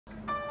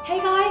Hey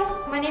guys,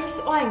 my name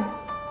is Oanh.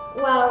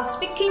 While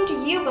speaking to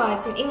you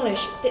guys in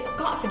English this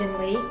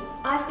confidently,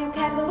 I still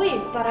can't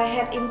believe that I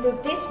have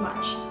improved this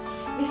much.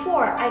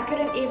 Before, I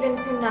couldn't even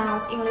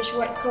pronounce English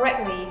word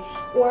correctly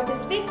or to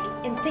speak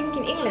and think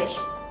in English.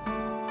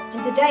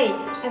 And today,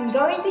 I'm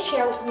going to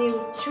share with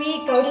you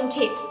 3 golden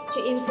tips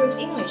to improve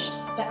English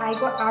that I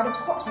got out of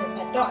courses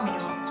at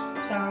Domino.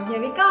 So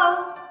here we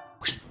go!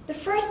 The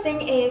first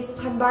thing is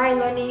combine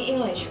learning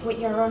English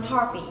with your own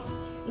hobbies.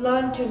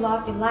 Learn to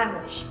love the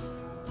language.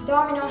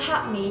 Domino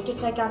helped me to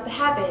take out the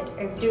habit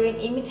of doing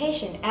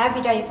imitation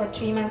every day for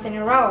 3 months in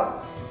a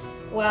row.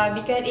 Well,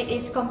 because it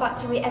is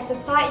compulsory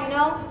exercise, you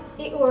know.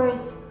 It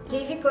was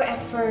difficult at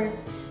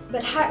first,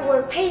 but hard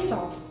work pays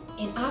off.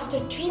 And after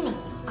 3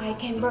 months, I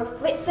can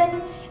both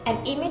listen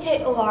and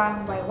imitate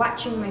along while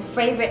watching my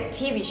favorite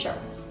TV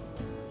shows.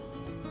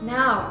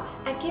 Now,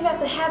 I give up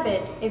the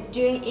habit of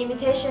doing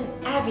imitation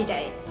every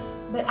day,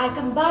 but I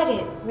combine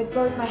it with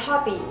both my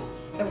hobbies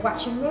of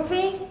watching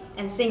movies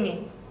and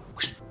singing.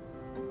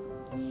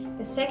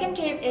 The second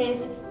tip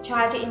is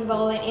try to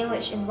involve an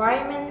English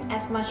environment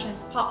as much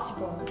as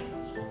possible.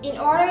 In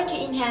order to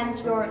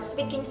enhance your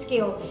speaking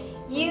skill,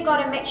 you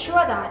gotta make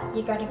sure that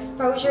you got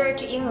exposure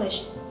to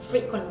English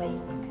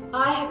frequently.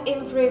 I have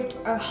improved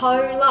a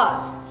whole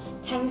lot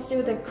thanks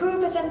to the cool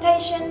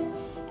presentation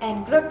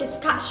and group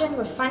discussion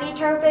with funny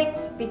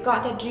topics we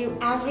got to do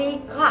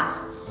every class.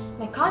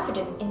 My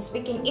confidence in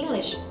speaking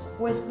English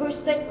was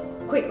boosted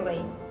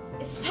quickly,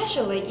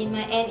 especially in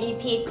my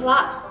NEP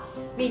class.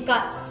 We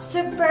got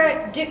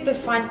super duper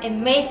fun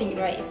amazing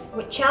days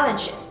with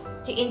challenges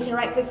to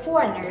interact with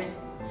foreigners.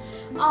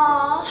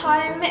 Aww, how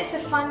I met so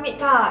fun with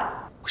God!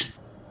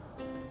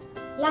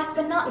 Last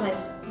but not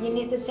least, you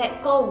need to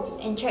set goals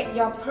and check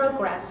your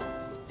progress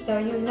so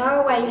you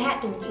know where you're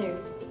heading to.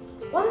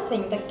 One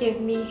thing that gave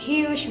me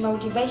huge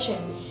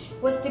motivation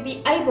was to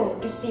be able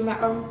to see my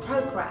own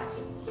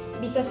progress,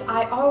 because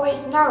I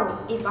always know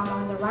if I'm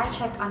on the right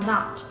track or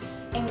not,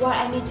 and what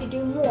I need to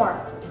do more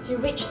to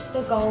reach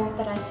the goal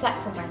that I set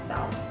for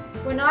myself.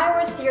 When I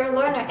was still a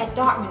learner at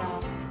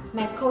Domino,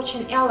 my coach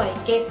and LA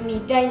gave me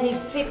daily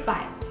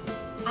feedback.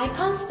 I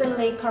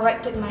constantly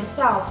corrected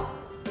myself,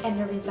 and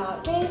the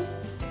result is,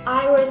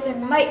 I was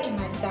amazed to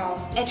myself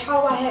at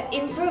how I have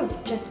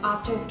improved just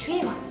after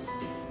 3 months.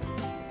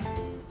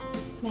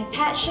 My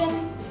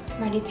passion,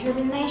 my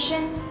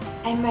determination,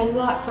 and my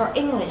love for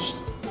English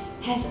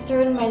has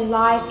turned my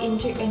life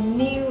into a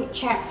new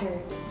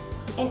chapter.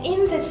 And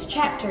in this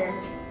chapter,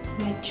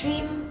 my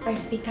dream of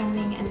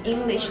becoming an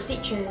English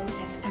teacher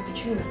has come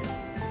true.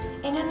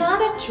 And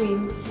another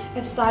dream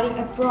of studying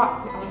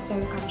abroad will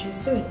also come true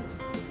soon.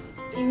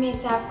 It may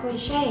sound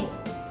cliche,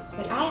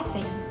 but I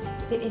think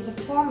that is a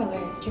formula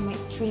to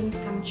make dreams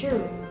come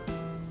true.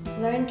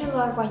 Learn to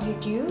love what you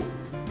do,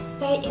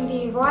 stay in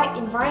the right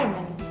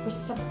environment which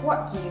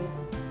support you,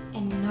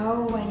 and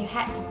know where you're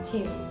heading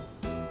to.